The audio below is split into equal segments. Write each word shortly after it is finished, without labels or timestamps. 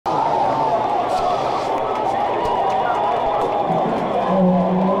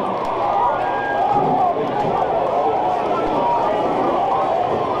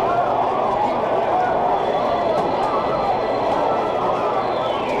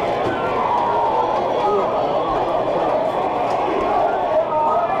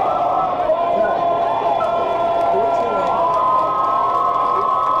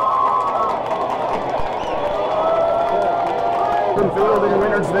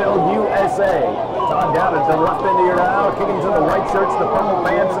Lawrenceville, USA. Todd down at the left end of your dial, kicking to the white shirts, the purple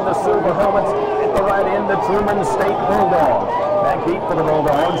pants, and the silver helmets. At the right end, the Truman State Bulldogs. Back deep for the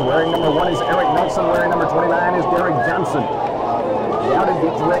Bulldogs. Wearing number 1 is Eric Nelson. Wearing number 29 is Derek Johnson. Dowden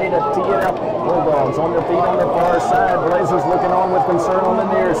gets ready to tee it up. Bulldogs on their feet on the far side. Blazers looking on with concern on the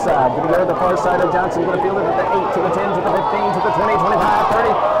near side. Going to go to the far side of Johnson. Going to field it at the 8, to the 10, to the 15, to the 20, 25,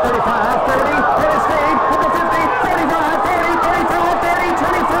 30, 35, 30. Hit his speed to the 50, 35, 40, 35, 30,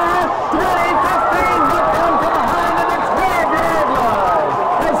 25, 20, 15. Knocked down from behind and it's 12-yard line.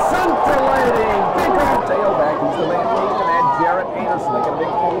 A scintillating kickoff. Tailback. He's the man leading at Jarrett Anderson. They get a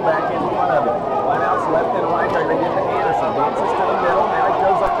big pullback in front of him. Wideouts left and right. They're going to get to Anderson. Dances to the middle. Now he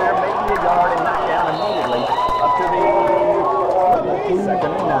goes up there, making a yard and knocked down immediately up to the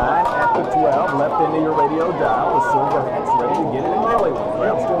 2nd and 9 at the 12. Left into your radio dial. The Silver Hats ready to get it in early. The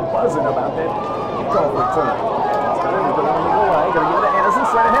crowd's still buzzing about that kickoff return. It's going to go away. Going to give it to Anderson.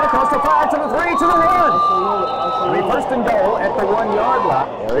 Straight ahead across the 5 to the 3 to the 1. It'll be first and goal at the 1-yard line.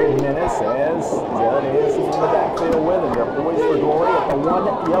 Eric Minnis has Jared Anderson in the backfield with him. They're poised for glory at the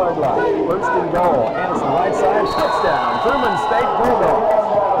 1-yard line. First and goal. Anderson right side. Touchdown. Truman State Bulldogs.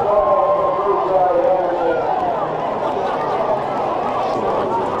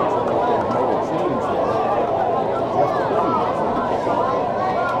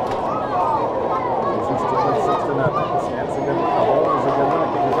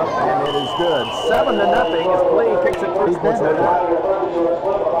 Good. 7-0 as Lee kicks it through Sports Network.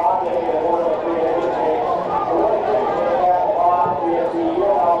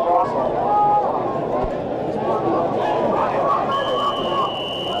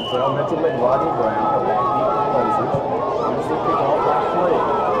 Montreal Mitchell and Rodney Brown are back deep in the Blazers. Here's the kickoff by Lee.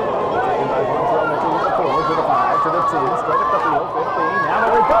 Taken by Montreal Mitchell with the 4 to the 5 to the 2, straight up the field, 15. Now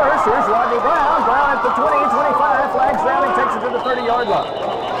the reverse. Here's Rodney Brown. Brown at the 20, 25. Flags down. He takes it to the 30-yard line.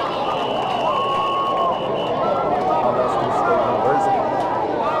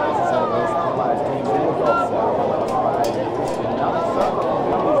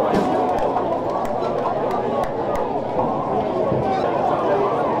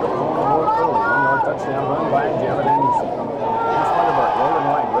 Touchdown run by Jared Anderson. Here's Thunderbird, rolling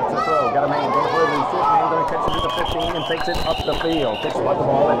right, lifts a throw. Got a man, goes for the short man, going to catch it to the 15 and takes it up the field. Takes the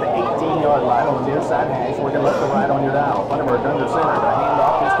ball at the 18-yard line on the near side hash. Working left to right on your dial. Thunderbird under center. The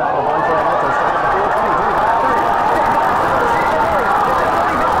handoff this time to Montreal Mitchell. Straight up the field, 20, 25, 30.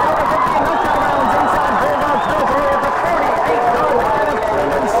 Inside Bulldogs territory at the 48-yard line of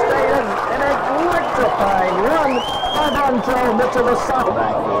Truman State. An electrifying run by Montreal Mitchell, the soft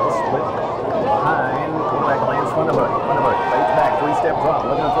backfield split. Behind, quarterback lands Thunderbird. Thunderbird fades back, 3-step drop,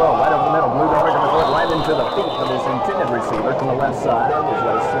 looking to throw right over the middle. Blue Dog going to throw it right into the feet of his intended receiver to the left side. He's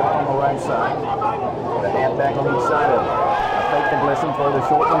got a slot on the right side. The halfback on each side of him. A fake to Glisten for the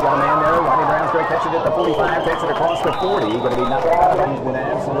short one. Got a man there. Rodney Brown's going to catch it at the 45, takes it across the 40. Going to be knocked out. He's been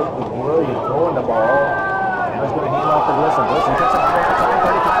absolutely brilliant throwing the ball. Now he's going to hand off to Glisten. Glisten gets it to the outside,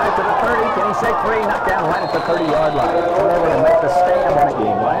 35 to the 30. Can he shake free? Knocked down right at the 30-yard line. Turnover to make the stand on the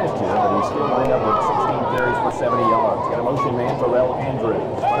game last year, but he's still lined up with 16 carries for 70 yards. Got a motion man for Rel Andrews.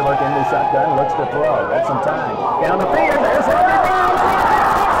 Thunderbird in the shotgun, looks to throw. That's some time. Down the field, there's Rodney Brown.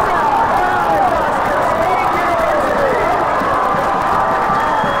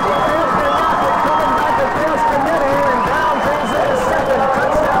 Coming back across the middle, and Brown brings in a second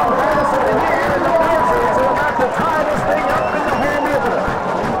touchdown pass of the year, and the Blazers are about to tie this thing up in the home opener.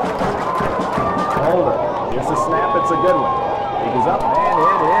 Holder, here's the snap, it's a good one. He goes up, and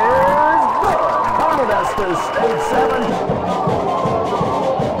it is good. Valdosta State 7.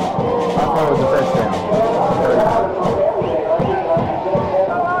 I thought it was a touchdown.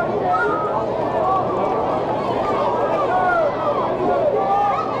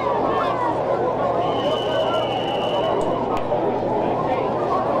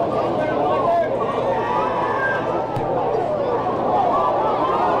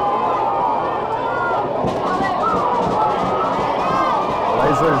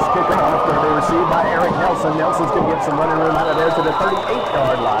 Kicking off, going to be received by Eric Nelson. Nelson's going to get some running room out of there to the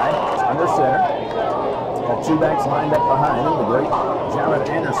 38-yard line. It's under center. Got two backs lined up behind him. The great Jared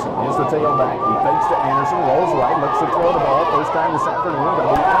Anderson is the tailback. He fakes to Anderson, rolls right, looks to throw the ball. First time this afternoon, going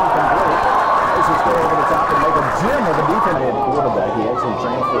to be incomplete. Places go over the top and make a gem of a defensive quarterback. He actually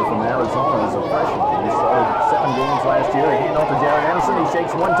transferred from Arizona as a freshman. He started 7 games last year. He hands off to Jared Anderson. He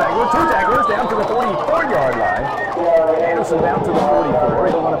shakes one tackler, two tacklers down to the 44-yard line. Anderson down to the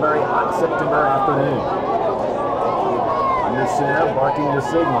 44. He'll want a very hot September afternoon. Under center, barking the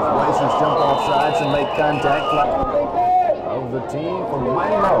signals. Blazers jump off sides and make contact of the team from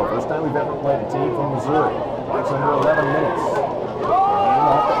Miami. First time we've ever played a team from Missouri. It's under 11 minutes.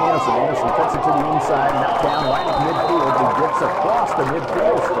 to the inside, knocked down right at midfield. He gets across the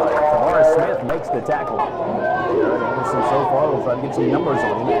midfield stripe. Morris Smith makes the tackle. Jared Anderson so far will try to get some numbers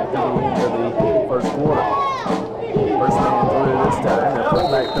on him after the end of the first quarter. First man through this time. The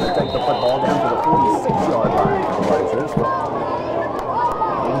fullback's going to take the football down to the 46-yard line for the Blazers.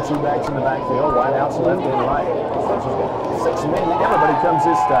 And two backs in the backfield, wide outs left and right. 6 men, everybody comes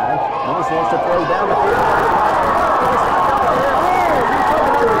this time. Morris wants to throw down the field.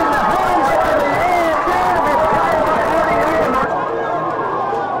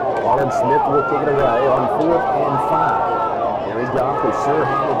 Smith will kick it away on 4th and 5. Gary Goff, the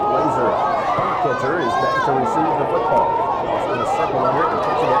sure-handed Blazer catcher, is back to receive the football. He's going to circle under it and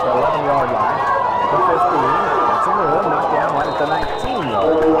catch it at the 11-yard line. The 15. That's in the room, knocked down right at the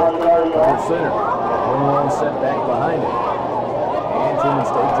 19-yard line. Over center. One long setback behind it. And Truman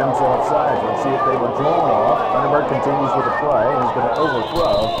State jumps offside. Let's see if they were drawn off. Thunderbird continues with the play and is going to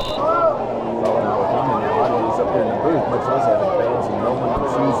overthrow. Up there in the booth, much less having pads and no one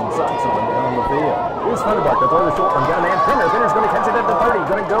with shoes and socks on down the field. Here's Thunderbird to throw the short one. Got a man, Pinner. Pinner's going to catch it at the 30.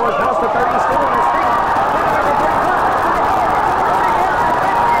 Going to go across the 30. Still on his feet.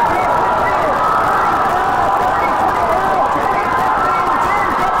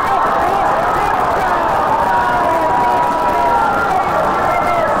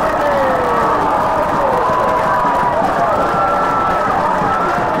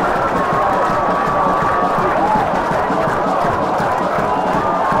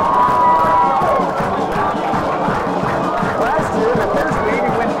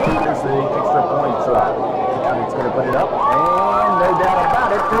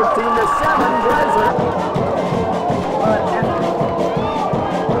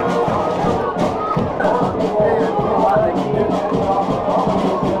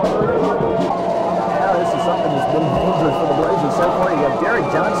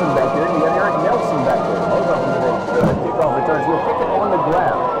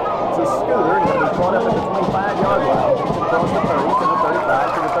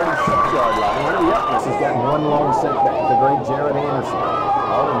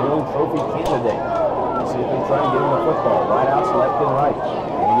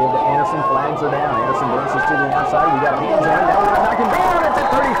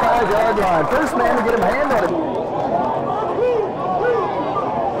 First man to get him hand on it.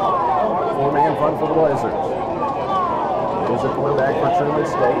 4-man front for the Blazers. Here's a quarterback for Truman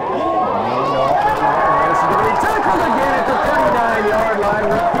State. And off the line. This is going to be tackled again at the 39-yard line.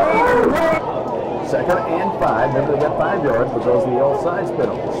 2nd and 5. Remember, they got 5 yards because of the offside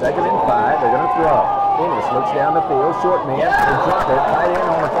spittle. 2nd and 5. They're going to throw. Ennis looks down the field. Short man. They drop it. Tight end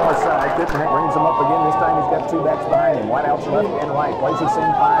on the far side. Kitchener brings him up again. This time he's got 2 backs behind him. Wide outs left and right. Plays the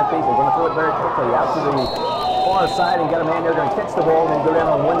same 5 people. Going to throw it very quickly out to the far side. And got a man there going to catch the ball and then go down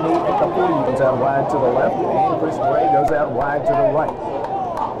on one knee at the 40. Goes out wide to the left. And Chris Gray goes out wide to the right.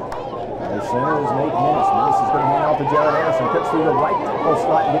 The center is Nate Minnis. Minnis is going to hand off to Jared Anderson. Cuts through the right tackle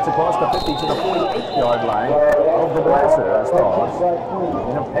slot and gets across the 50 to the 48-yard line of the Blazers.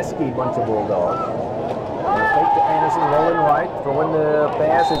 And a pesky bunch of Bulldogs. Fake to Anderson, rolling right. Throwing the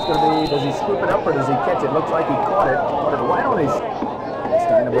pass. It's going to be, does he scoop it up or does he catch it? Looks like he caught it. Caught it right on his. This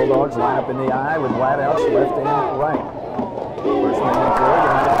time the Bulldogs line up in the eye with wide outs left and right. First man in through,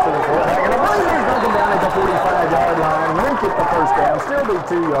 going back to the fullback. And the Blazers dunking down at the 45-yard line. Won't get the first down. Still be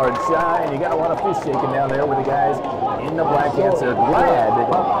 2 yards shy. And you got a lot of fish shaking down there with the guys in the black hats. They're glad that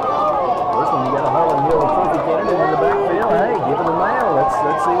first one you got a Harlan Hill trophy candidate in the backfield. Hey, give it a mail. Let's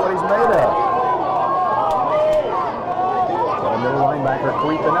see what he's made of. Middle linebacker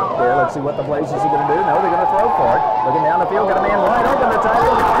creeping up there. Let's see what the Blazers are going to do. No, they're going to throw for it. Looking down the field, got a man wide open. The tight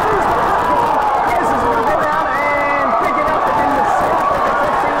end. This is going to go down and pick it up in the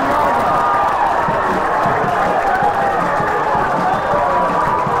 15-yard line.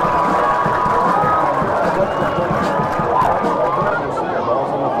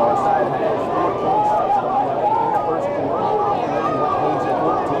 Ball's on the far side. In the first quarter. And what leads it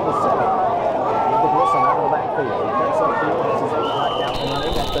 14-7. With the Wilson out of the backfield. He cuts up field.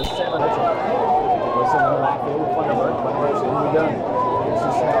 Running at the 7. Listen in the backfield with Thunderbird. Thunderbird's in the gun. Here's the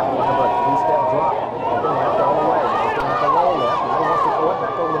snap. Thunderbird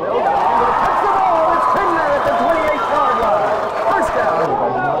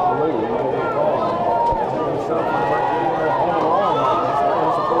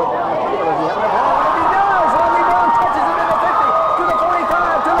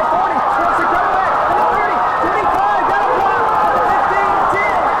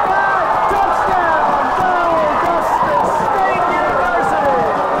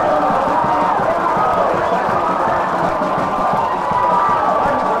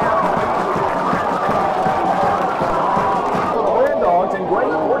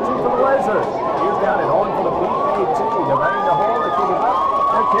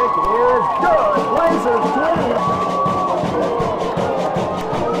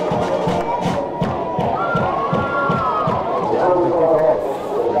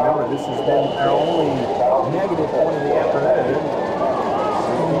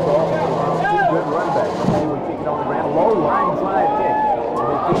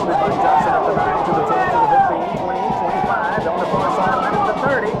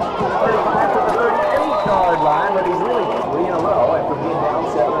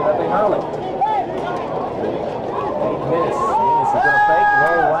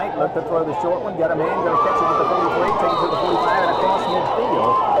looked to throw the short one, got a man, going to catch it at the 43, take it to the 45, and across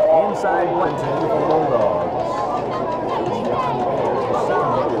midfield. Inside 1-10 for the Bulldogs.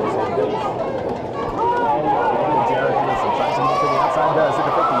 Does at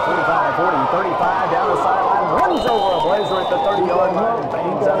the 50, 45, 40, 35, down the sideline, runs over a Blazer at the 30-yard line, and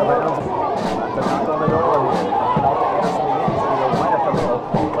bangs out of bounds. Not to knock on the door here. Off the gas on the ends, and go right up the middle.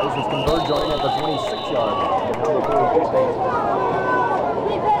 Blazers convert, joining at the 26-yard line.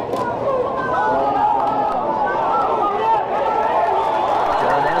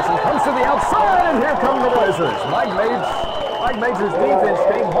 Jared Anderson comes to the outside, and here come the Blazers. Mike Major's defense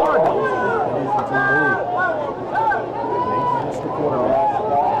came hard. Quarterback.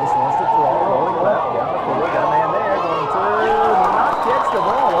 This wants to throw, rolling left, down the field, got a man there, going to not catch the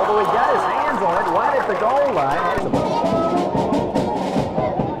ball, although he got his hands on it right at the goal line. Has the ball.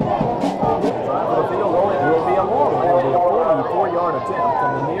 Try for the field goal, it will be a long one. It will be a 44-yard attempt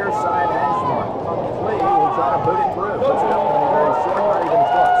from the near side hash mark. Lee will try to boot it through. Puts it up in the very short, not even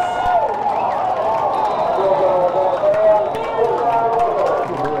close.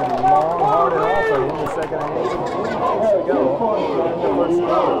 Long, hard, and often in the second half. To go in the first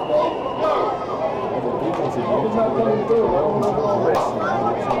quarter. The defensive unit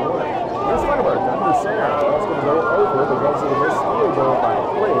here's Funderburg under center. That's going to go over because of this field goal by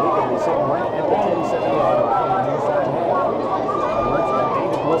Lee. He's going to be sitting right at the 27-yard line on the inside half. Funderburg's got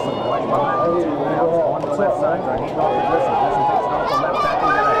David Glisson right behind the two rounds on the left side. Trying to hand off to Glisson. Glisson takes it off the left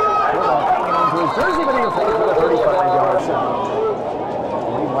tackle. He's got a football hanging onto his jersey, but he'll take it to the 35-yard side.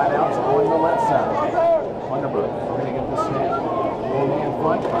 Lee wide out on the left side. Funderburg. In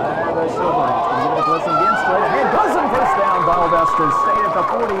front by the Silverhawks. Going to give it to Glisson again, straight ahead. Dozen first down. Valdosta stayed at the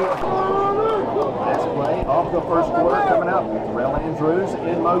 40. Last play off the first quarter coming up. Terrell Andrews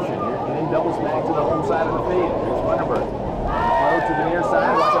in motion. Here getting doubles back to the home side of the field. Here's Funderburg. Throw to the near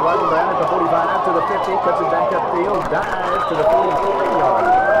side. Watch it running down at the 45 to the 50. Cuts it back upfield. Dives to the 43-yard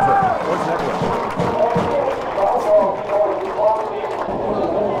line. What's that one?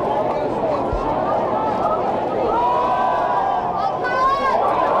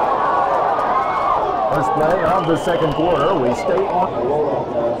 First play of the second quarter. We stay on.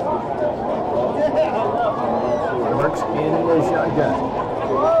 Works in the shotgun.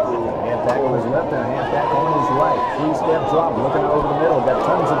 Halfback on his left and a halfback on his right. Three-step drop, looking over the middle. Got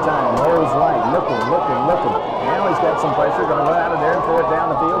tons of time. Rolls right, looking. Now he's got some pressure. Going to run out of there and throw it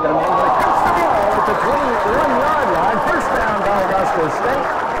down the field. Got a man going to catch the ball at the 21-yard line. First down, Valdosta State.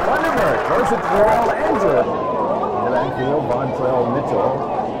 Funderburg throws it to Terrell Andrews. In the backfield, Vontrell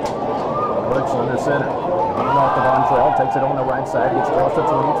Mitchell. Works under center. Hand off to Vontrell, takes it on the right side, gets across the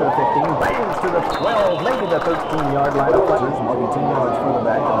 20 to the 15, bangs to the 12, maybe the 13-yard line of Blazers, marking 10 yards further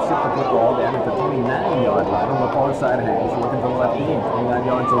back, and ship the football down at the 29-yard line on the far side hash, looking to the left end, 29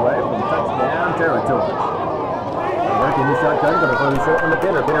 yards away from touchdown territory. Working the shotgun, going to throw the short one to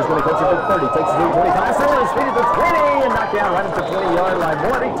Pinner. Pinner's going to catch it at the 30, takes it to the 25, so his feet at the 20, and knocked down right at the 20-yard line.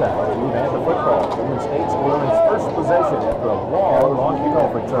 Warning time. We've had the football. Truman State's will its first possession after a long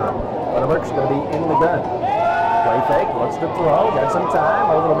kickoff return. Funderburg's going to be in the gun. Play fake, looks to throw, got some time,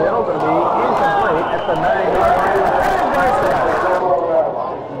 over the middle, going to be incomplete at the 9-yard line. And first down.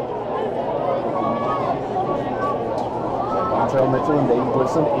 Vontrell Mitchell and Dave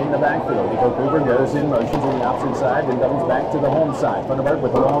Glisson in the backfield. Nico Cooper goes in motion to the opposite side, then doubles back to the home side. Funderburg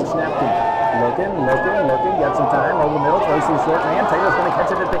with a long snap to looking, got some time, over the middle, throws to the short man. Taylor's going to catch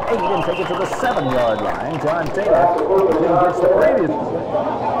it at the 8 and take it to the 7-yard line. John Taylor then gets the previous.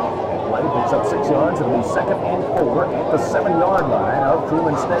 Picks up 6 yards. It'll be 2nd and 4 at the 7-yard line of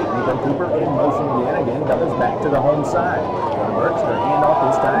Truman State. Nico Cooper in motion again, doubles back to the home side. Funderburg's going to hand off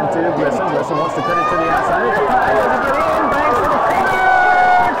this time to Glisson. Glisson wants to cut it to the outside. It's a 5. Does it get in? Bangs for the 5.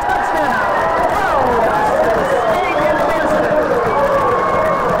 Touchdown!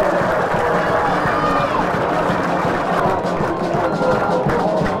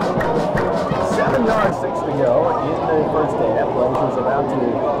 Yards, 6 to go in the first half. Blazers about to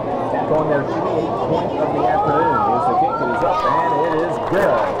tack on their 28th point of the afternoon. Here's the kick, it is up, and it is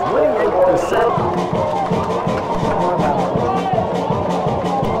good. 28-7.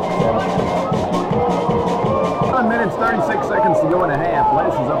 1 minute, 36 seconds to go in a half.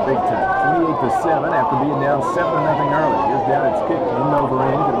 Blazers up big time. 28-7 after being down 7-0 early. Here's Dowd's kick in over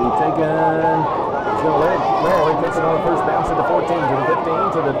in. Going to be taken. He's going to let it go. He gets it on the first bounce to the 14, to the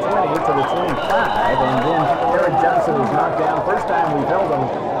 15, to the 20, to the 25, and then Eric Johnson is knocked down. First time we've held him.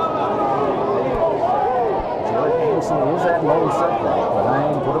 Jared Anderson is at lone setback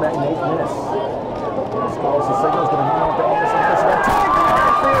behind quarterback Nate Minnis. Minnis calls the signal. Is going to hand off to Anderson. Anderson got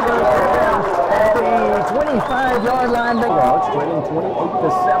taken backfield at the 25-yard line. Bulldogs trailing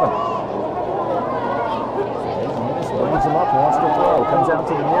 28-7. Brings him up, wants to throw, comes out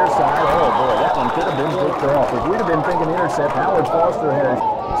to the near side. Oh boy, that one could have been picked off. If we'd have been thinking intercept, Howard Foster has.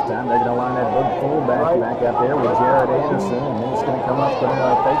 This time they're going to line that big fullback back out there with Jared Anderson, and then it's going to come up and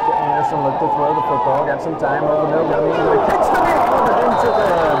fake to Anderson, look to throw the football, got some time over the middle, got me into the catch the ball, but into the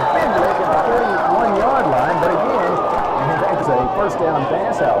big lick at the 41-yard line. But again, that's a first down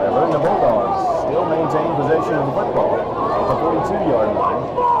pass, however, and the Bulldogs still maintain possession of the football at the 42-yard line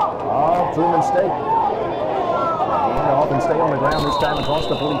of Truman State. Off and stay on the ground this time across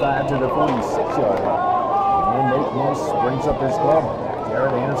the 45 to the 46-yard line. And Nate Niss brings up his club.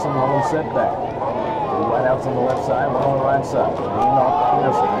 Jared Anderson lone setback. Two right outs on the left side, one on the right side. Hand off to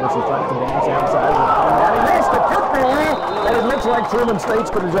Anderson. Anderson trying to dance outside. And he missed the football. And it looks like Truman State's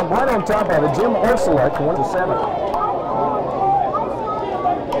going to jump right on top of it. Jim Orselek, 1-7.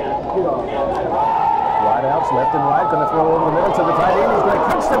 Outs left and right, going to throw over the middle to the tight end. He's going to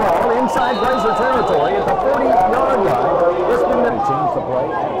catch the ball inside Blazer territory at the 40-yard line. This been to change the play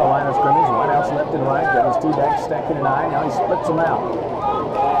at the line of scrimmage. Wide outs left and right. Got his two backs stacking an eye. Now he splits them out.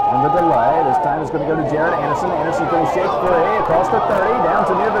 And the delay. This time is going to go to Jared Anderson. Anderson's going to shake free across the 30 down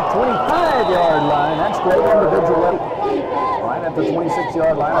to near the 25-yard line. That's great individual. Right at the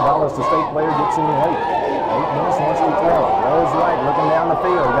 26-yard line. A Valdosta State player gets in late. 8 minutes wants to throw. Rolls right, looking down the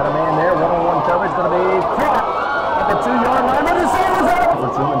field. Got a man there. One-on-one coverage going to be quick at the 2-yard line. But his hand is up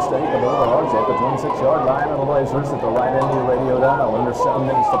for Truman State. The Bulldogs at the 26-yard line of the Blazers at the right end of your radio dial. Under 7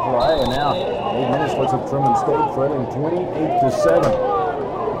 minutes to play, and now 8 minutes looks at Truman State trailing 28-7.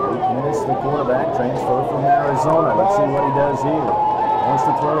 8 minutes. The quarterback transfer from Arizona. Let's see what he does here. Wants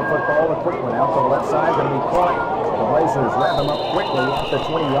to throw the football. A quick one out to the left side. Going to be caught. The Blazers wrap him up quickly at the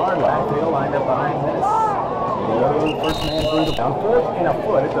 20-yard line. Field lined up behind Minutes. First man through the down. 4th and a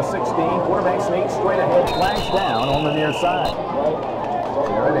foot at the 16. Quarterback sneaks straight ahead. Flags down on the near side.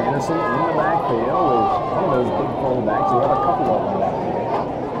 Jared Anderson in the backfield with one of those big fullbacks. We have a couple of them back here.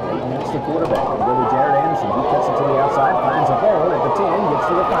 8 minutes to quarterback. We'll go to Jared Anderson. He cuts it to the outside. Finds a hole at the 10. Gets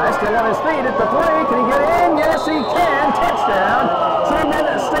to the 5. Still on his feet at the 3. Can he get in? Yes, he can. Touchdown. Truman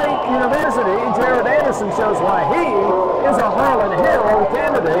State University. Jared Anderson shows why he is a Harlan Hill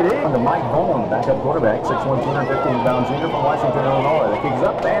candidate. And Mike Bowman, backup quarterback, 6'1", 215-pound junior from Washington, Illinois. The kick is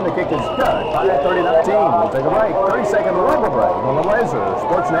up and the kick is good. 5:30-19. We'll take a break. 30-second rubber break on the Blazer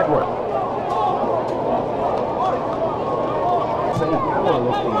Sports Network.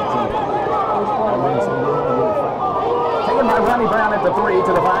 Taken by Ronnie Brown at the 3,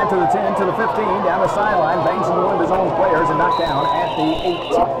 to the 5, to the 10, to the 15, down the sideline, bangs into one of his own players and knocked down at the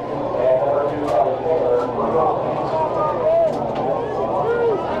 8.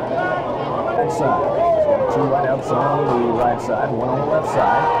 Side. He's got two right outs on the right side, one on the left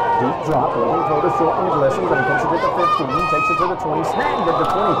side. Deep drop, looking throw to short and Glisten, going to catch it at the 15, takes it to the 20, snagged at the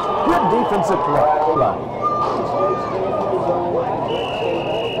 20. Good defensive play.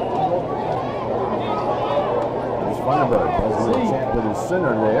 There's Funderburg has a little chat with his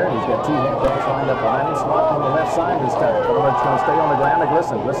center there. He's got two halfbacks lined up behind him, slot on the left side this time. Funderburg's going to stay on the ground to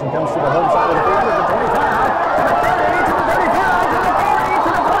Glisten. Glisten comes to the home side of the field at the 25, to the 30, to the 35, to the 40, to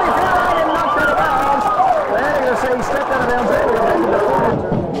the 45, and knocked out of bounds. They're going to say he stepped out of bounds earlier than the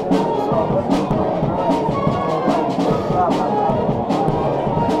 40.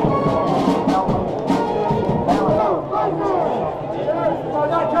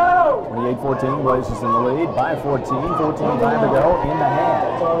 28-14, Blazers in the lead by 14, 14 time to go in the half.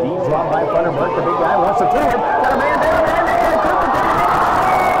 Deep drop by Funderburg, the big guy wants to throw it. Got a man there,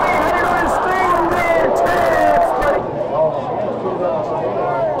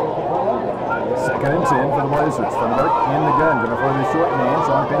 Second and 10 for the Blazers. Funderburg in the gun, going to throw the short man.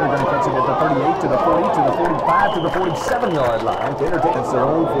 Sean Penner going to catch it at the 38, to the 40, to the 45, to the 47-yard line. Penner takes their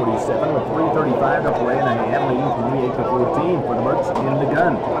own 47 with 3:35 to play in a half, leading 28-14 for the Mercs in the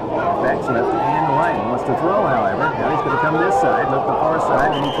gun. Backs left and right. Wants to throw, however. Now he's going to come this side, look the far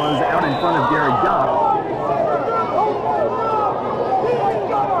side, and he throws out in front of Gary Goff.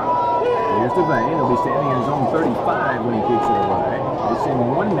 Here's Devane. He'll be standing in his own 35 when he kicks it away. He's in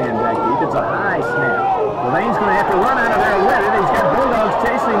one-man back deep. It's a high snap. Devane's going to have to run out of there with it. He's got Bulldogs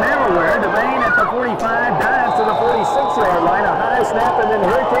chasing him everywhere. Devane at the 45, dives to the 46-yard line. A high snap, and then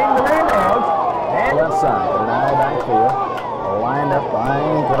here came the Bulldogs. And left side, an eye backfield. Lined up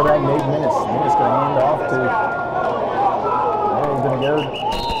behind quarterback Nate Minutes. Minutes going to hand off to, he's going to go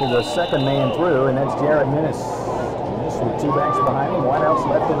to the second man through, and that's Jared Minutes. Minutes with two backs behind him, wide outs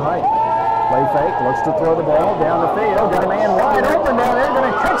left and right. Play fake, looks to throw the ball down the field. Got a man wide open down there,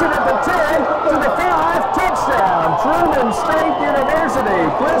 going to catch it at the 10, to the 5, touchdown. Truman State University.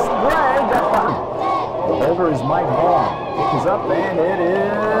 Chris Gray got behind. holder is Mike Vaughn. Kick is up, and it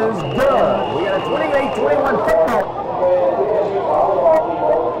is good. We got a 28-21 football.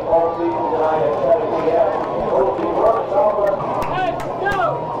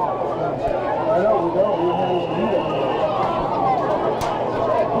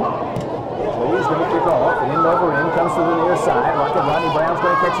 He's going to kick off. End over end, comes to the near side. Rodney Brown's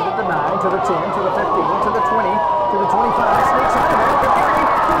going to catch it at the 9, to the 10, to the 15, to the 20, to the 25. Sneaks out of it at the 30,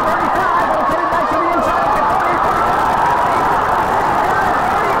 to the 35. Will get it back to the inside.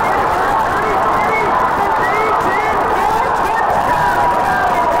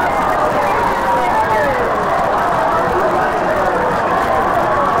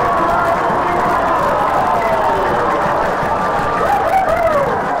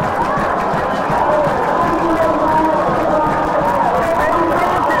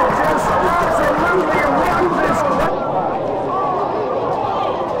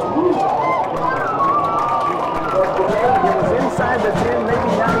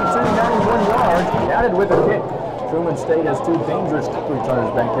 With a kick. Truman State has two dangerous kick returners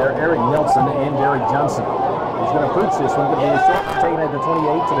back there, Eric Nelson and Derek Johnson. He's going to pooch this one, going to be a short, taking it at the 28,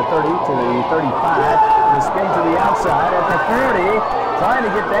 to the 30, to the 35, the spin to the outside at the 40, trying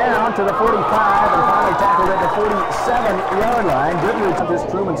to get down to the 45, and finally tackled at the 47-yard line. Good news to this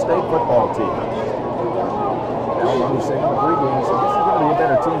Truman State football team. Now, when we say in the pregame, so this is going to be a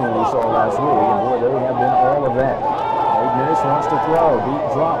better team than we saw last week, and boy, they have been all of that. Minnis wants to throw.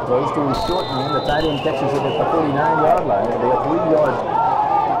 Deep drop. Goes to his short man. The tight end catches it at the 49-yard line. It'll be a 3-yard.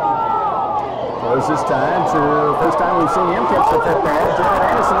 Throws this time to first time we've seen him catch the football. Gerald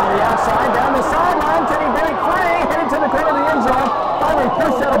Anderson on the outside. Down the sideline. Teddy Bennett free. Headed to the corner of the end zone. Finally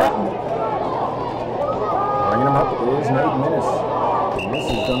pushed out a button. Bringing him up is Nate Minnis.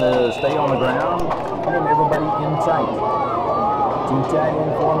 Minnis is going to stay on the ground. Getting everybody in tight. Two tight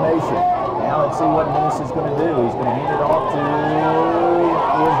end formation. Now let's see what Minnis is going to do. He's going to hand it off to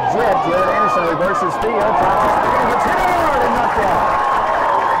his jet. Jared Anderson reverses field. Tries to spin. Gets hit hard and knocked out.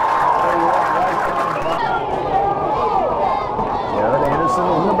 Jared Anderson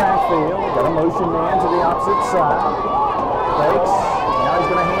in the backfield. Got a motion man to the opposite side. Fakes. Now he's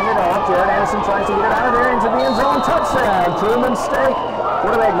going to hand it off. Jared Anderson tries to get it out of there into the end zone. Touchdown. Truman State.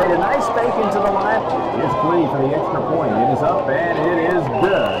 Quarterback made a nice fake into the line. It's free for the extra point. It is up and it is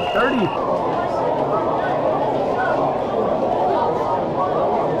good. 30.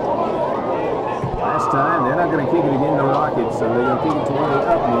 Time. They're not going to kick it again to Rockets, so they're going to kick it to one of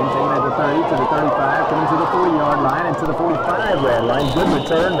the up men, taking it at the 30, to the 35, coming to the 40-yard line, and to the 45-yard line. Good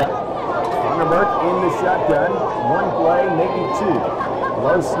return. Vanderberg in the shotgun. One play, maybe two.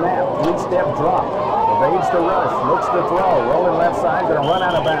 Low snap, three-step drop. Evades the rush, looks to throw. Rolling left side, going to run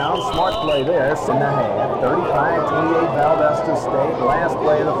out of bounds. Smart play there. In the half. 35-28 Valdosta State. Last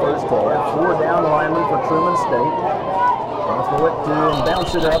play of the first half. 4 down linemen for Truman State. Throw it to and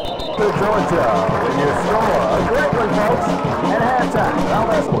bounce it up to Georgia. And you score. A great one, folks. At halftime,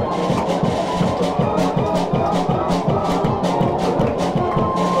 Valdosta.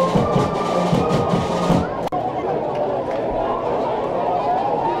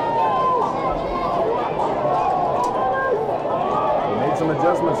 We made some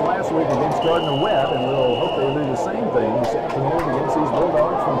adjustments last week against Gardner Webb, and we'll hope they do the same thing this afternoon against these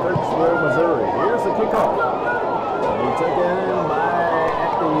Bulldogs from Kirksville, Missouri. Here's the kickoff. Taken by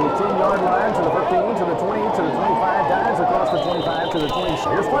at the 10-yard line to the 15, to the 20, to the 25, dives across the 25 to the 20.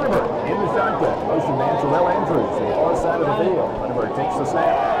 Here's Vanderberg in the shotgun. Motion man Terrell Andrews to the far side of the field. Vanderberg takes the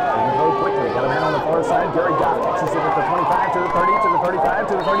snap. He can go quickly. Got a man on the far side. Gary Goff catches it at the 25 to the 30 to the 35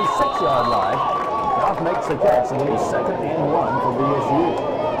 to the 36-yard line. Goff makes the catch, and it's 2nd and 1 for BSU.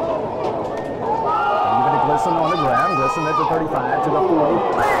 Even to Glisson on the ground. Glisson at the 35 to the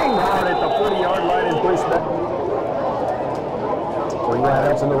 40. Bang! Hard at the 40-yard line and pushed back. 3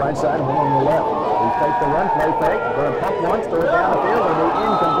 wideouts on the right side, 1 on the left. We fake the run, play fake. We're going to pump once, throw it down the field, and be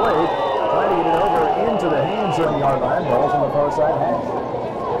incomplete. Try to get it over into the hands of the yard line. Ball's on the far side hash.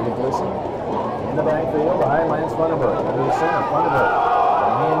 Ready to listen. In the backfield, behind Lance Vanderberg. Into the center, Vanderberg.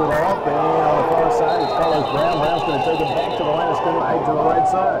 Hand it off, and on the far side, it's Carlos Brown. Brown's going to take it back to the line of scrimmage, right to the right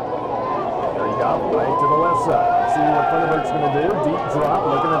side. There you go, right to the left side. See what Vanderberg's going to do. Deep drop,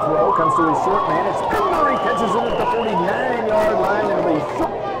 looking to throw. Comes to his short man. It's Pillar. He catches it at the 49-yard line. It'll be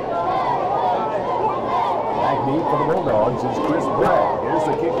short. Back deep for the Bulldogs is Chris Bragg. Here's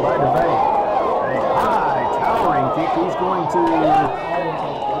the kick by Devane. A high, towering kick. He's going to,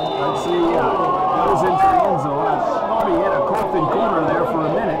 let's see, goes into the end zone. I thought he had a coffin corner there for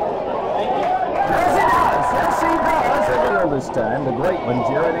a minute. Yes, he does. Yes, he does. The This time the great one,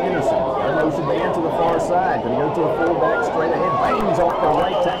 Jared Anderson. Got a motion man to the far side. Going to go to a fullback straight ahead. Bangs off the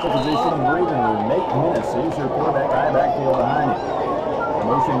right tackle position and breathing room. Nate Minnis, here's your quarterback, high backfield behind him. The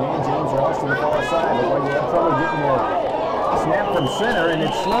motion man, James Ross to the far side. Looks like he had trouble getting the snap from center, and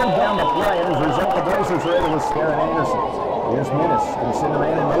it slowed down the play, and as a result, the Blazers were able to scare Anderson. Here's Minnis. Going to send a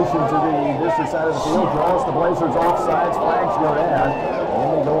man in motion to the distance side of the field. Draws the Blazers offsides. Flags go down. And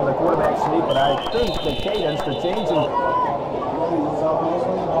they go with the quarterback sneak, but I think the cadence to change him.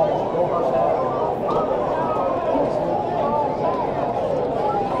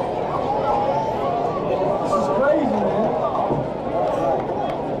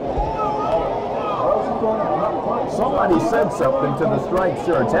 Somebody said something to the striped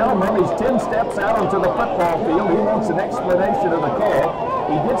shirt. Tell him he's 10 steps out onto the football field. He wants an explanation of the call.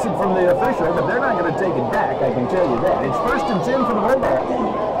 He gets it from the official, but they're not going to take it back, I can tell you that. It's 1st and 10 for the Bulldogs.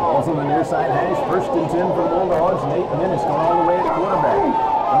 Also the near side hash, 1st and 10 for the Bulldogs. Nate Minnis going all the way at quarterback.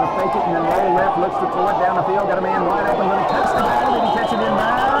 Going to fake it and then roll left, looks to throw it down the field. Got a man wide open, going to catch the ball. Did he catch it in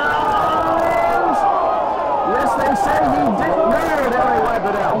bounds? Yes, they say he did. No, there he wiped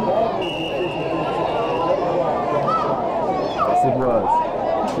it out. Yes, it was.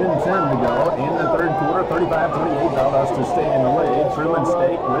 10-10 to go in the 3rd quarter, 35-28. Valdosta stay in the lead. Truman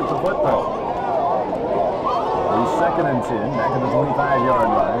State with the football. He's 2nd and 10, back at the 25-yard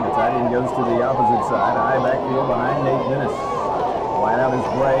line. The tight end goes to the opposite side. High backfield behind Nate Minnis. Wide out is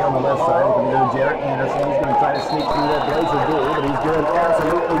Bray on the left side. It's going to go to Jared Anderson. He's going to try to sneak through that Blazer door, but he's going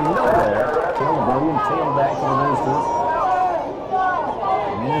absolutely nowhere. Brilliant tailback to the visitors.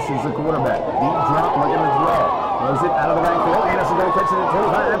 Minnis is the quarterback. Deep drop, looking to throw. Throws it out of the backfield. Anderson going to catch it at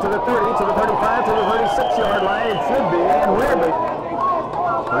 25 to the 30, to the 35, to the 36-yard line. It should be, and will be.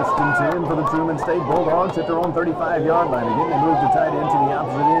 1st and 10 for the Truman State Bulldogs at their own 35-yard line. Again, they move the tight end to the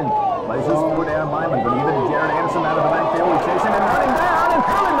opposite end. Blazers 4 down lineman, but even Jared Anderson out of the backfield. He's chasing and running down and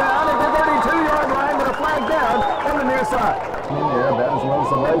coming down at the 32-yard line with a flag down on the near side. In there, about as well as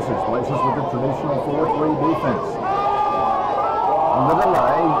the Blazers. Blazers with the traditional 4-3 defense. Under the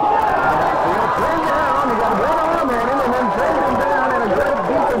line. Turned down. He got one arm on him and then turned him down in a great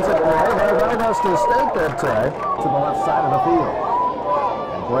defensive play by Valdosta State that time to the left side of the field.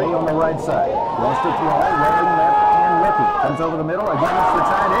 Bray on the right side. Wants to throw, rolling left and lefty. Comes over the middle, again it's the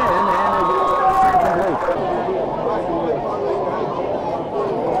tight end, and it gets incomplete.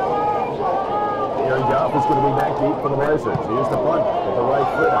 Gary Goff is going to be back deep for the Blazers. Here's the punt with the right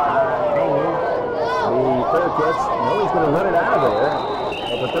foot hanging. The fair catch, no, he's going to let it out of there.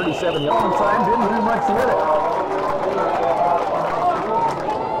 At the 37-yard line, didn't do much with it.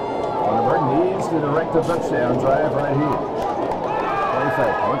 Vandenberg needs to direct a touchdown drive right here.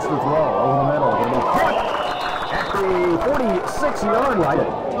 Wants to throw over the middle. Going to be caught at the 46-yard line.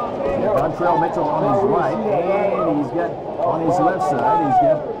 Vontrell Mitchell on his right, and he's got on his left side, he's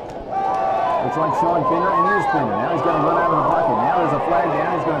got, looks like Sean Finger, and here's Finger. Now he's going to run out of the pocket. Now there's a flag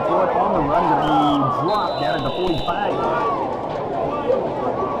down. He's going to throw it on the run. Going to be dropped down at the 45.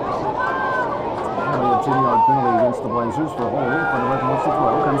 That'll be a 10-yard penalty against the Blazers for holding. Vandenberg wants to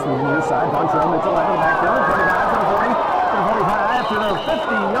throw. Comes from the near side. Vontrell Mitchell out of the backfield. 25 to the 40. 45 to the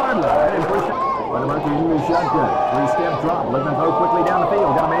 50-yard line and push it. Vandenberg in the shotgun. 3-step drop. Looking to throw quickly down the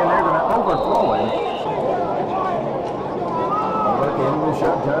field. Got a man there going to overthrow him. Vandenberg in the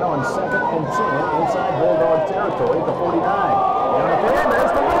shotgun on 2nd and 10 inside Bulldog territory at the 49. Down the field.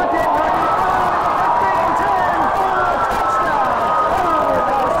 There's the look in.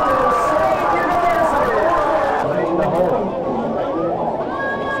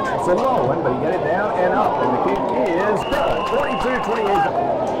 It's a low one, but he got it down and up, and the kick is good.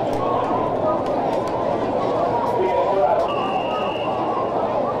 42-28.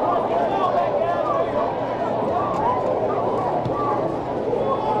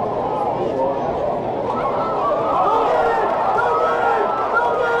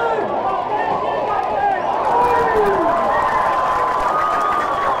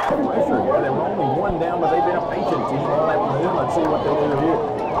 They were only 1 down, but they've been a patient team all afternoon. Let's see what they do here.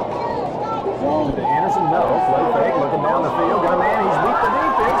 To Anderson, no. Play fake, looking down the field. Got a man, he's beat the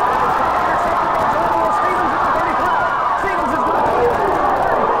defense. Stevens at the 35. Stevens is going to be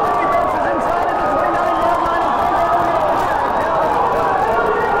defense is inside at the 29-yard line.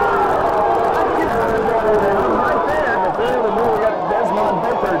 Right there in the field, and then we got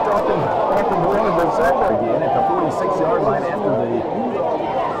Bazemore-Hyder talking one of the second again at the 46-yard line after the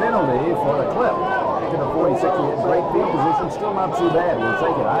penalty for the clip. To the 46, he had great field position, still not too bad. We'll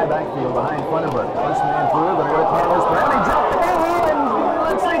take it high backfield behind Vandenberg. First man through, but here Carlos Brown. He jumped the ball, and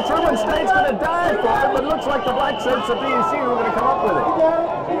let's see, Truman State's going to dive for it, but looks like the Black Shirts of BSU are going to come up with it.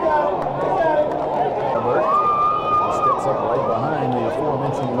 Vandenberg steps up right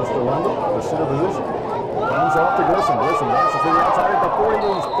the center position. Hands off to Glisson. Glisson dances to the outside at the 40.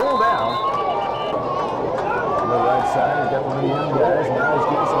 He's pulled down. On the right side, he's got one of the young guys. Now he's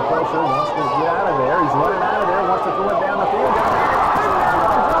getting some pressure. Wants to get out of there. He's running out of there. Wants to throw it down the field.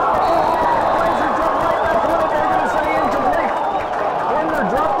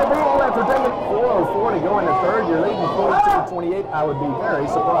 Dropped the ball after taking 4:04 to go into third. You're leading 42-28. I would be very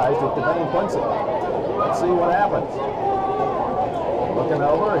surprised if Devane punts it. Let's see what happens. Looking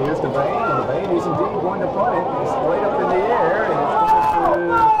over, here's Devane. Devane is indeed going to punt it. It's straight up in the air, and it's going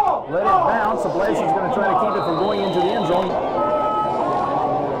to let it bounce. The Blazers going to try to keep it from going into the end zone.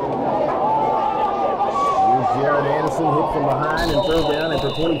 Jared Anderson hit from behind and throw down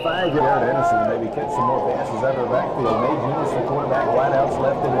after 25. Jared Anderson maybe catch some more passes out of the backfield. Nate Eunice, the quarterback, wideouts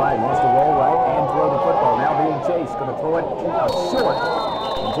left and right. Wants to roll right and throw the football. Now being chased. Going to throw it short.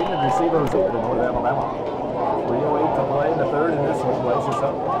 Continued receivers here to North Alabama. 3:08 to play in the third, and this one Blazers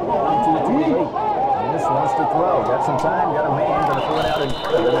up 42-28. Eunice wants to throw. Got some time. Got a man. Going to throw it out and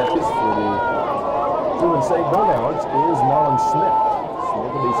clear. That is for the Truman State Bulldogs is Marlon Smith.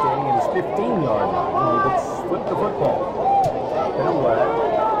 Smith will be standing at his 15-yard line. He gets flip the football. Then away.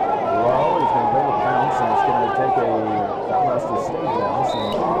 Low. He's going to let it bounce, and it's going to take a Valdosta State bounce.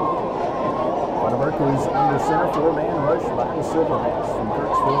 Vanderberg, who's under center, 4-man rush by the Silverhawks from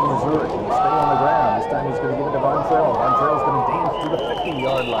Kirksville, Missouri. He'll stay on the ground. This time he's going to give it to Vontrell. Vontrell's going to dance to the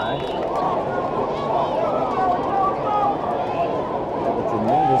 50-yard line. A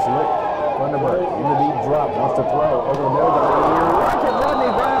tremendous lick. Vanderberg in the deep drop. Wants to throw over the middle.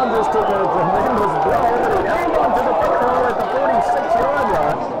 Rodney Brown just took a tremendous blow. He held on to the football at the 46-yard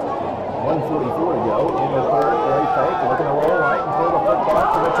line. 1:44 to go in the third. Very fake. Looking to roll right and throw the football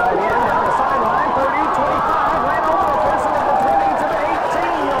to the tight end. Down the sideline. 30, 25. Ran over a person at the 20 to the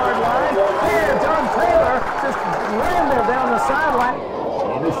 18-yard line. Here, John Taylor just ran there down the sideline.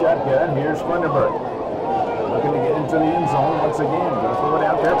 In the shotgun, here's Vanderberg. Looking to get into the end zone once again. Going to throw it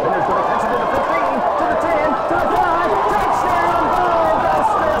out there. Penner's going to catch it to the 15, to the 10, to the 5. Touchdown,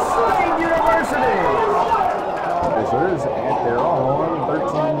 Valdosta State University. Blazers at their own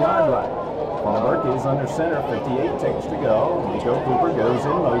 13-yard line. Vanderberg is under center. 58 takes to go. Nico Cooper goes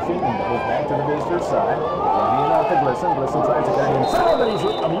in motion and goes back to the visitor's side. Hand off to Glisson. Glisson tries to get inside, but he's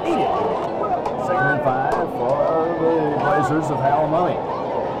immediately. 2nd and 5 for the Blazers of Howell Mummy.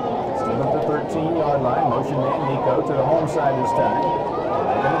 Up the 13-yard line. Motion man Nico to the home side this time.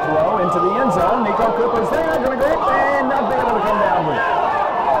 They're going to throw into the end zone. Nico Cooper's there. Going to go and not being able to come down with it.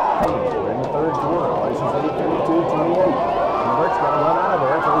 Hey, we're in the third quarter. Blazers lead 32-28. Vanderberg's got to run out of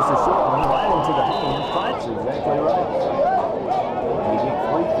there. Throws the short one right into the hands. That's exactly right. He did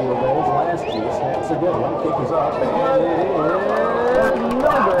 3 field goals last year. Snaps a good one. Kick is up. And it is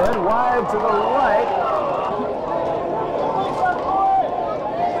no good. Wide to the right.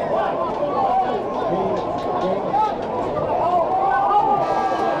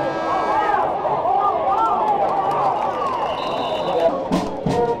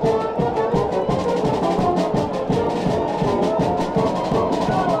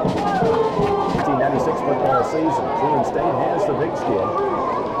 Season. Truman State has the big skin.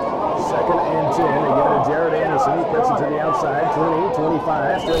 2nd and 10. They give it to Jared Anderson. He puts it to the outside. 20,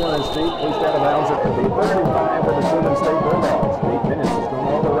 25. Still on his feet. Pushed out of bounds at the 35 for the Truman State Bulldogs. 8 minutes is going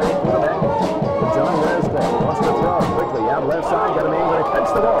all the way to the back. John Resdale wants to throw quickly out left side. Got a man going to catch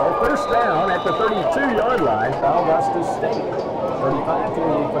the ball. First down at the 32-yard line. Valdosta State.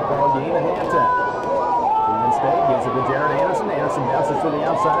 35-28 football game at halftime. State gives it to Jared Anderson. Anderson bounces to the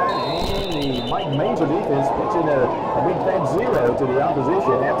outside, and the Mike Major defense pitching a big fat 0 to the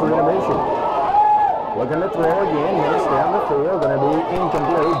opposition after intermission. Looking to throw again, missed down the field, going to be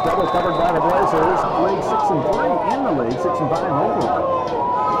incomplete. Double covered by the Blazers. League 6-3 in the league, 6-5 overall.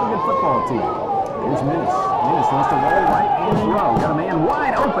 Pretty good football team. Here's Minnis. Minnis wants to roll right and throw. Got a man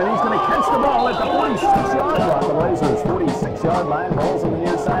wide open. He's going to catch the ball at the 46-yard line. The Blazers 46-yard line. Rolls on the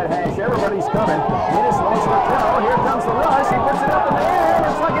near side hash. Everybody's coming. Minnis wants to throw. Here comes the rush. He puts it up in the air.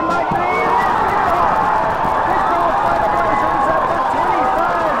 It's like it might be. Picked off by the Blazers at the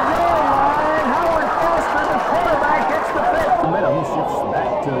 25-yard line. Howard Foster, the quarterback, gets the pick. Momentum shifts back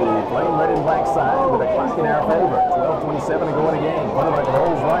to the flame red and black side with a clock in our favor. 12:27 to go in the game. Quarterback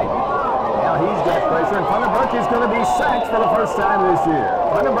rolls right. Now he's got pressure, and Vanderberg is going to be sacked for the first time this year.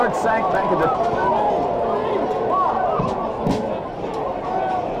 Vanderberg sacked back at the...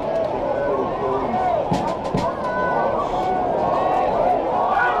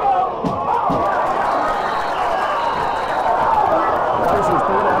 Blazers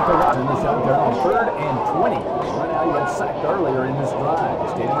threw it out to Ross in the shotgun on 3rd and 20. Right now he got sacked earlier in this drive.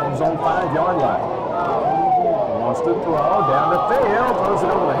 Standing on his own 5-yard line. wants to throw down the field, throws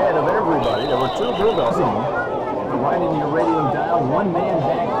it over the head of everybody. There were two Bulldogs right into your radio dial. One man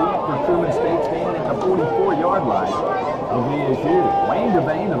back deep for Truman State, standing at the 44-yard line of VSU. Wayne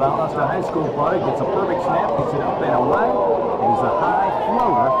Devane, the Valdosta High School product, gets a perfect snap, picks it up and away. It is a high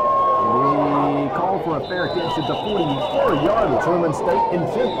floater. We call for a fair catch at the 44-yard line. Truman State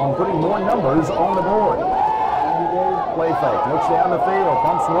intent on putting more numbers on the board. Play fake, looks down the field,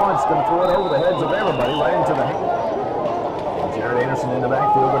 pumps once, going to throw it over the heads of everybody, right into the hand. Jared Anderson in the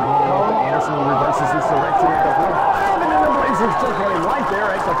backfield, going to hand it off to Anderson, who reverses his direction at the 45, and then the Blazers took him right there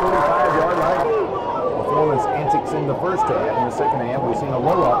at the 45-yard line. Performance antics in the first half. In the second half, we've seen a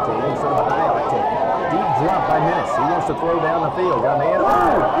low octane instead of a high octane. Deep drop by Minnis. He wants to throw down the field. Got a man.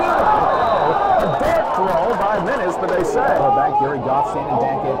 A dead throw by Minnis, but they say. Back Gary Goff standing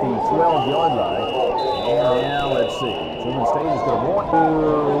back at the 12-yard line. And now let's see. Truman State is going to want to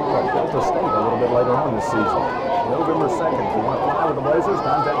Delta State a little bit later on this season. November 2nd. If you want to fly with the Blazers,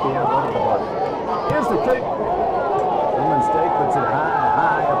 contact the athletic department. Here's the kick. Truman State puts it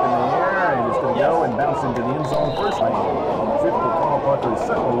high up in the air, and it's going to go and bounce into the end zone first. 50, Carl Parker is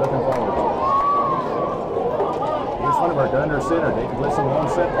certainly looking forward to it. Here's Funderburg under center. David Glisson, one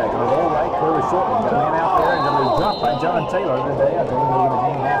setback. On a roll right, Curly Shortman. Got a man out there, and going to be dropped by John Taylor today. I think they're going to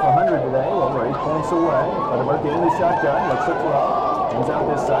hang half 100 today. Over 8 points away. Funderburg in the shotgun. Looks to throw. Comes out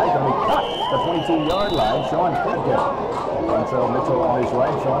this side. Going to be caught at the 22-yard line. Sean Pender. Montrell Mitchell on his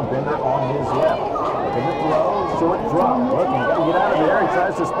right. Sean Pender on his left. Looking to throw. Short drop. Looking. Got to get out of there. He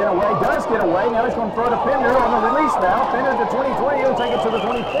tries to spin away. Does get away. Now he's going to throw to Pender on the release now. Pender to 23. He'll take it to the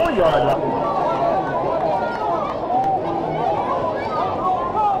 24-yard line.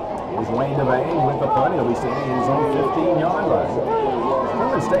 Wayne Devane with the punt. He'll be standing in his own 15-yard line.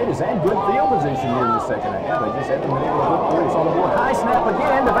 Truman State has had good field position here in the second half. They just haven't been able to put points on the board. High snap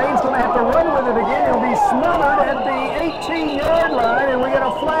again. Devane's going to have to run with it again. He'll be smothered at the 18-yard line, and we get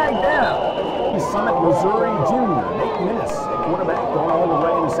a flag down. Summit, Missouri Junior. Nate Minnis, quarterback, going all the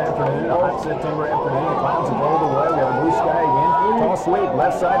way this afternoon. A hot September afternoon. The clouds have rolled away. We have a blue sky again. Tall sweep,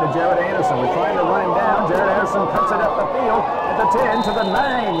 left side to Jared Anderson. We're trying to run him down. Jared Anderson cuts it up the field at the 10 to the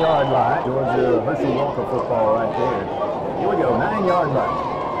 9-yard line. Georgia Hershey Walker football right there. Here we go, 9-yard line.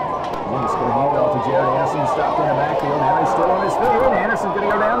 Minnis going to hand it off to Jared Anderson. Stopped in the backfield. Now he's still on his feet. Anderson's going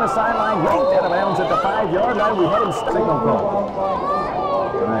to go down the sideline. Yanked out of bounds at the 5-yard line. We had him signal call.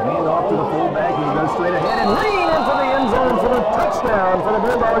 Going to hand off to the fullback. He goes straight ahead and lean into the end zone for the touchdown for the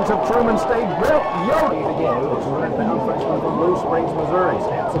Bulldogs of Truman State. Brett Yoder again, the 200-pound freshman from Blue Springs, Missouri.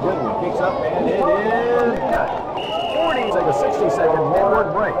 Snaps a good one. Kicks up, and it is cut. 40. Take a 60-second forward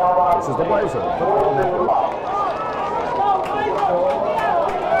break. This is the Blazer Football Network.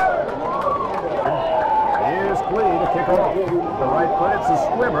 Here's Clee to kick off. The right foot, it's a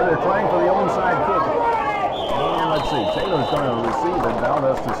swimmer. They're trying for the onside kick. And let's see, Taylor's going to receive it.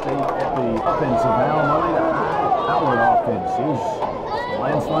 Valdosta State at the offensive now. Money to high-powered offense. Here's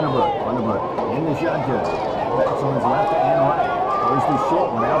Lance Funderburg. Funderburg in the shotgun. Backs on his left and right. There's the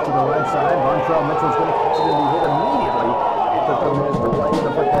short one out to the right side. Montrell Mitchell's going to catch it and be hit immediately at the 3 minutes to play in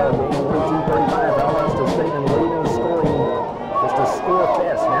the football game. 42-35. Valdosta State and leading the scoring. Just a score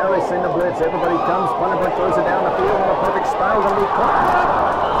fest. Now they send the blitz. Everybody comes. Funderburg throws it down the field on a perfect spiral. Going to be caught.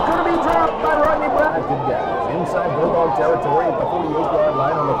 It's going to be dropped by Rodney Brown. Good guys. Inside Bulldog territory at the 48-yard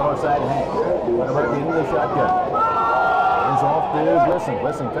line on the far side hand. Funderburg into the shotgun. Hands off to Glisson.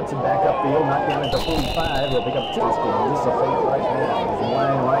 Glisson cuts it back upfield, not down at the 45. They'll pick up 2 scores. This is a fake right now. He's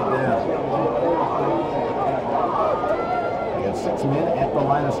lying right down. We have 6 men at the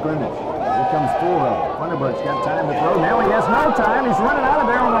line of scrimmage. Here comes 4 of them. Funderburg's got time to throw. Now he has no time. He's running out of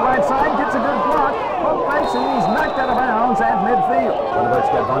there on the right side. Gets a good block. Hook fakes, and he's knocked out of bounds at midfield. Funderburg's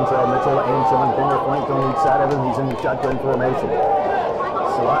got Montrell Mitchell and Sean Pender flanked on each side of him. He's in the shotgun formation.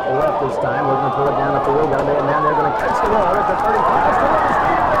 Slot left this time. We're going to throw it down the field. Got a man down there. Going to catch the ball at the 35. Still on his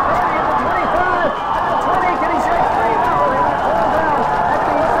feet at the 30, at the 25, at the 20. Can he shake free? No, he got pulled down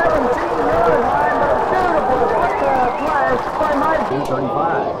at the 17-yard line. But a beautiful football play by Mike.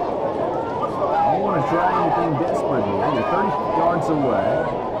 235. You want to try anything desperate here. You're 30 yards away.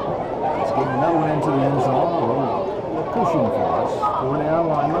 Let's get another one into the end zone. A little cushion for us. 4 down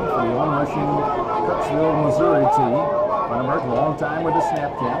lineman for the on-rushing Kirksville, Missouri team. Funderburg, long time with the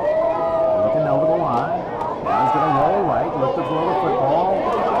snap count. Looking over the line. Now he's going to roll right. Look to throw the football.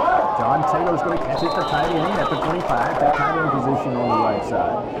 John Taylor's going to catch it for tight end at the 25. That tight end position on the right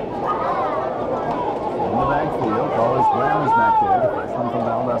side. In the backfield, Carlos Brown is back there, the freshman from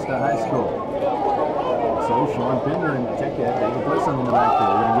Valdosta High School. So Sean Pender and check that. David Glisson in the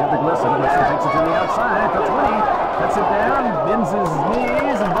backfield. We're going to give to Glisson. Glisson takes it to the outside at the 20. Cuts it down, bends his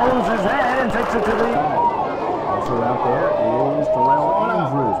knees and bows his head and takes it to the Also out there is Terrell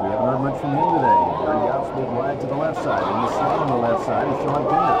Andrews. We haven't heard much from him today. Very outspeed wide to the left side. In the slot on the left side is Sean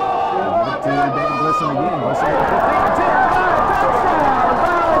Pender. Give it to David Glisson again. Glisson with a 15, 10, 5, touchdown!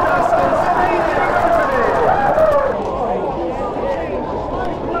 Valdosta State University!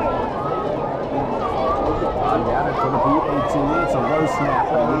 Got it for the PAT. It's a low snap.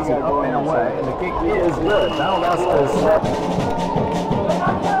 Gets it up and away. And the kick is good. Valdosta's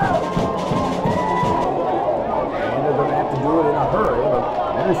do it in a hurry, but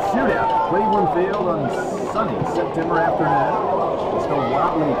there's a shootout. Cleveland Field on sunny September afternoon. It's a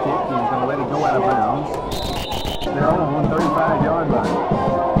wobbly kick. He's going to let it go out of bounds. They're on the 35-yard line.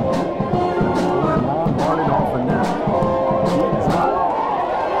 Pulling long, guarded off and now. He's up.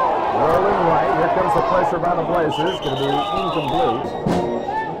 Rolling right. Here comes the pressure by the Blazers. Going to be incomplete.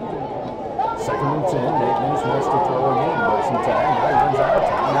 Second and 10. 8 minutes wants to throw again. Gets some time. Now he runs out of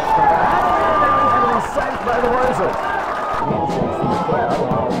time. That's the back. He's going to be sacked by the Blazers. Handshakes from the crowd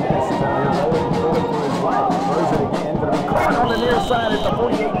while Menace is out here rolling for his life. Throws it again, going to be caught on the near side at the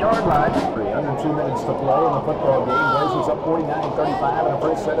 48-yard line. Under 2 minutes to play in the football game. Blazers up 49-35 and a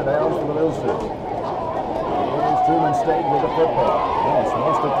first set of downs for the Roosters. Here's Truman State with the football. Menace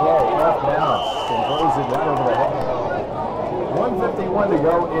wants to throw off balance and throws it right over the head. 1:51 to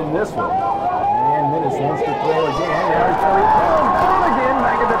go in this one. And Menace wants to throw again. Now he's going to throw again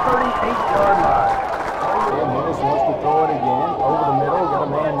back at the 38-yard line. And Menace wants to throw it again over the middle. Got a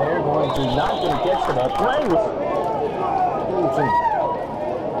man there going to not going to catch the ball. Play with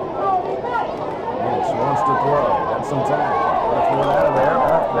Menace wants to throw. Got some time. Going to throw it out of there.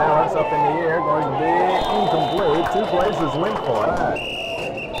 Off balance up in the air. Going to be incomplete. Two Blazers went for it.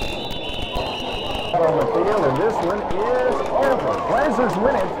 On the field, and this one is over. Blazers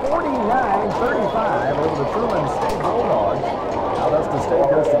win it 49-35 over the Truman State Bulldogs. Valdosta State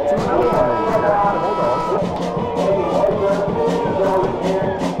goes to 2-0.